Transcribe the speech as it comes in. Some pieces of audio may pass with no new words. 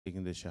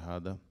taking the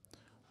Shahada.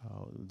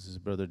 This is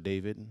Brother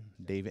Devin,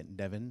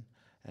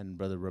 and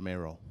Brother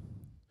Romero.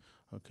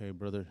 Okay,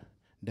 Brother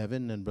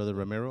Devin and Brother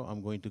Romero,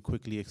 I'm going to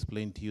quickly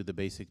explain to you the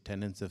basic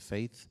tenets of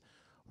faith,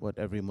 what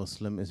every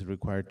Muslim is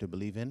required to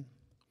believe in.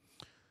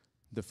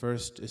 The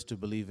first is to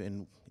believe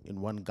in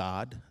one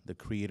God, the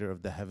creator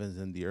of the heavens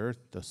and the earth,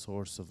 the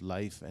source of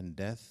life and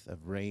death,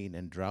 of rain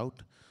and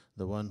drought,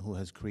 the one who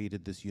has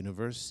created this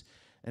universe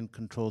and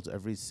controls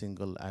every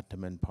single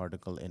atom and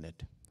particle in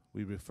it.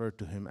 We refer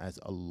to him as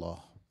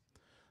Allah.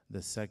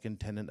 The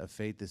second tenet of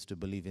faith is to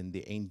believe in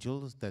the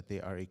angels, that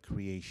they are a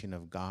creation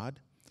of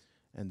God,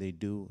 and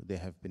they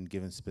have been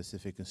given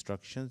specific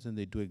instructions, and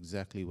they do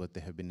exactly what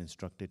they have been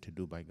instructed to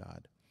do by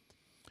God.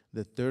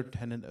 The third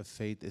tenet of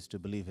faith is to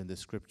believe in the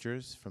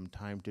scriptures. From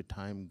time to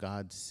time,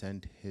 God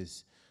sent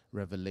his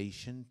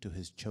revelation to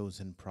his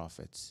chosen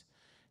prophets.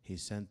 He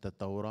sent the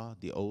Torah,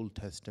 the Old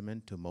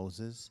Testament, to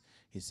Moses.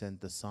 He sent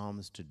the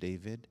Psalms to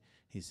David.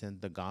 He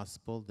sent the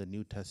Gospel, the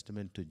New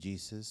Testament, to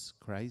Jesus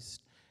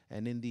Christ.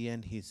 And in the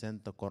end, he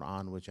sent the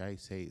Quran, which I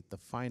say the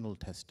final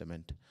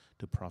testament,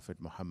 to Prophet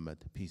Muhammad,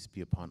 peace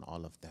be upon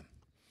all of them.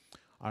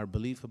 Our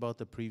belief about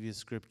the previous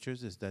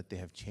scriptures is that they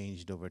have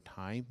changed over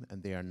time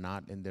and they are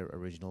not in their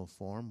original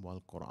form,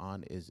 while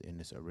Quran is in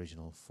its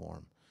original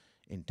form,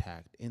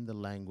 intact, in the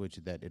language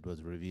that it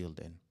was revealed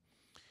in.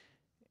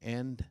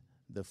 And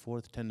the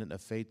fourth tenet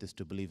of faith is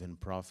to believe in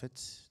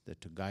prophets,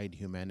 that to guide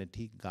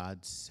humanity,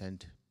 God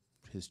sent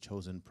his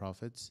chosen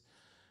prophets.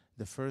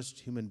 The first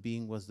human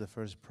being was the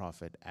first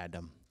prophet,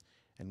 Adam,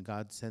 and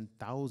God sent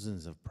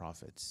thousands of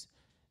prophets.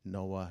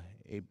 Noah,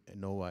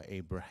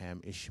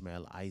 Abraham,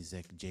 Ishmael,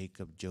 Isaac,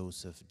 Jacob,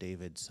 Joseph,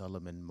 David,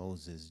 Solomon,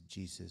 Moses,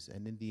 Jesus,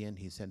 and in the end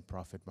he sent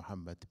Prophet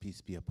Muhammad,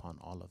 peace be upon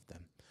all of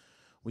them.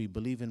 We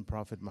believe in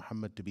Prophet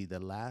Muhammad to be the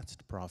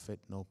last prophet,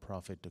 no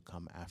prophet to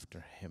come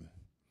after him.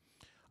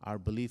 Our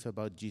belief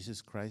about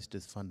Jesus Christ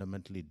is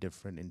fundamentally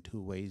different in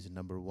two ways.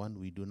 Number one,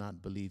 we do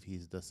not believe he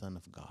is the Son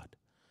of God.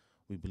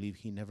 We believe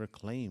he never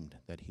claimed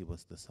that he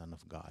was the Son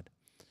of God.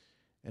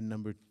 And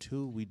number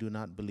two, we do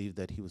not believe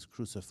that he was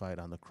crucified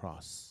on the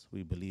cross.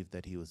 We believe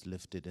that he was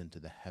lifted into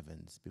the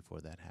heavens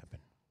before that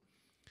happened.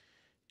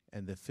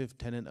 And the fifth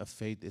tenet of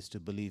faith is to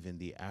believe in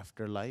the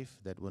afterlife,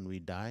 that when we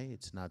die,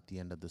 it's not the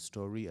end of the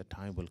story. A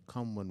time will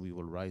come when we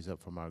will rise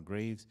up from our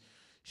graves,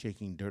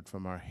 shaking dirt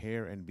from our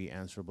hair, and be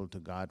answerable to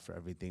God for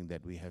everything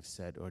that we have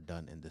said or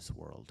done in this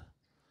world.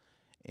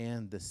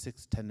 And the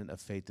sixth tenet of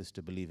faith is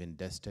to believe in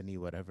destiny.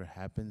 Whatever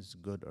happens,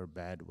 good or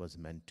bad, was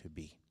meant to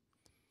be.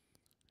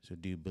 So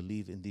do you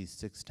believe in these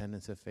six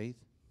tenets of faith?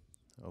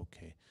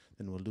 Okay,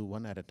 then we'll do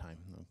one at a time,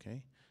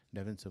 okay?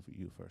 Devin, so for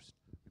you first.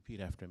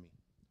 Repeat after me.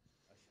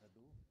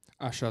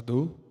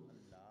 Ashadu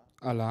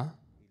Allah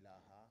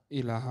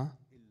ilaha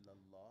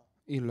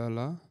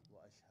illallah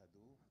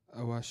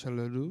wa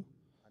ashhadu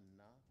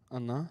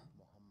anna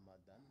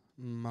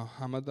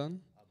Muhammadan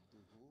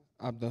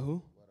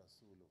abdahu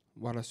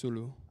wa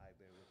rasuluhu.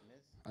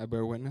 I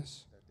bear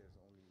witness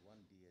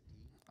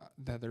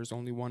that there's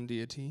only one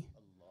deity,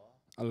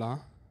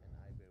 Allah,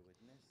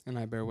 and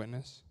I bear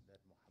witness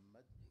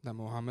that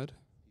Muhammad,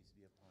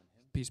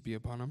 peace be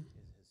upon him,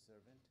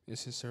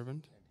 is his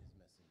servant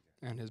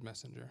and his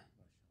messenger.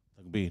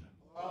 Takbir.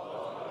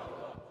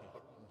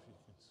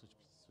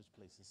 Switch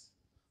places.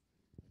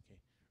 Okay,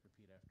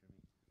 repeat after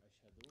me.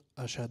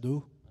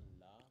 Ashadu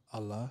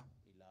Allah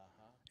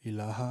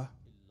ilaha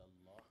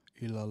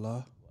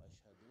illallah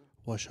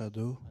wa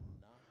ashhadu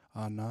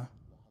anna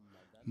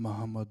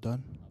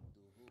Muhammadan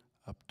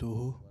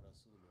abduhu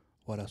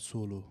wa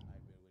rasuluhu.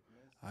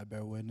 I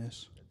bear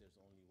witness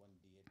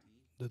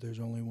that there's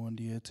only one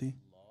deity,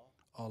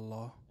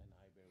 Allah,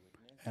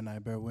 and I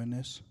bear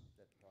witness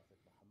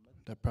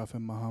that Prophet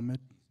Muhammad,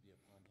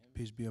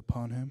 peace be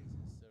upon him,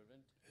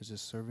 is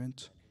his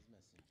servant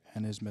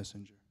and his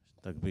messenger.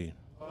 Takbir.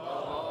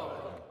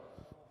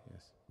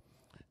 Yes.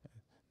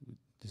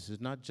 This is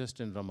not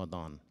just in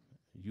Ramadan.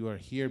 You are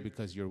here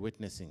because you're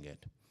witnessing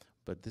it.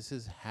 But this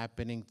is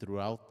happening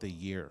throughout the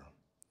year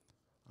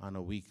on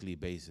a weekly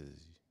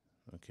basis.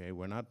 Okay,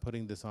 we're not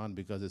putting this on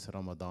because it's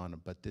Ramadan,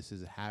 but this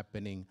is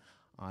happening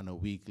on a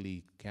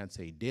weekly, can't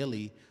say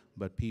daily,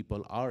 but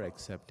people are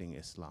accepting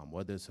Islam,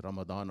 whether it's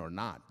Ramadan or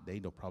not. They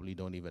probably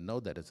don't even know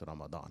that it's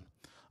Ramadan.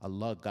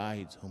 Allah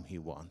guides whom he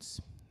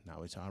wants.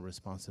 Now it's our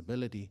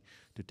responsibility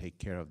to take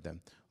care of them.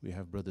 We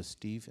have Brother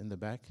Steve in the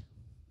back.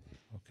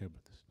 Okay,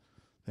 brothers.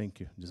 Thank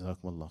you.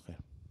 Jazakumullah khair.